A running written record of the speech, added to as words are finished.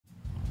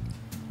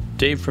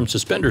Dave from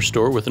Suspender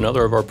Store with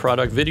another of our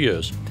product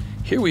videos.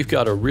 Here we've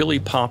got a really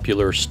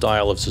popular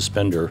style of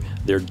suspender.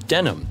 They're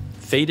denim,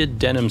 faded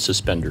denim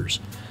suspenders.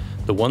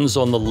 The ones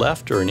on the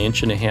left are 1.5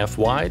 inches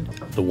wide.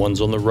 The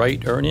ones on the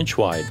right are 1 inch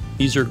wide.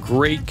 These are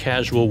great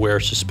casual wear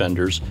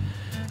suspenders.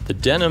 The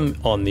denim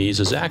on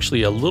these is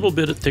actually a little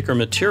bit thicker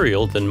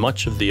material than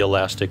much of the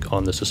elastic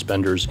on the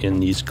suspenders in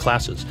these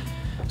classes.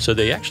 So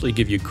they actually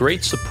give you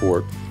great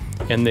support,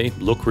 and they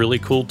look really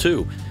cool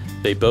too.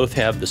 They both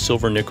have the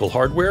silver nickel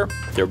hardware.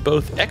 They're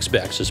both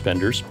X-back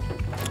suspenders,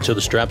 so the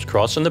straps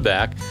cross in the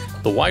back.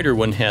 The wider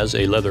one has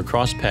a leather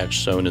cross patch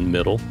sewn in the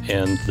middle,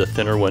 and the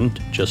thinner one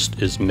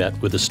just is met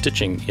with a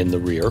stitching in the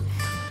rear.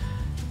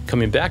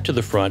 Coming back to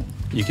the front,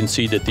 you can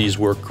see that these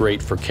work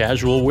great for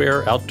casual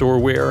wear, outdoor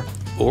wear,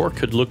 or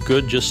could look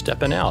good just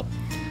stepping out.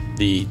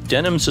 The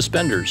denim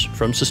suspenders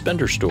from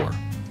Suspender Store.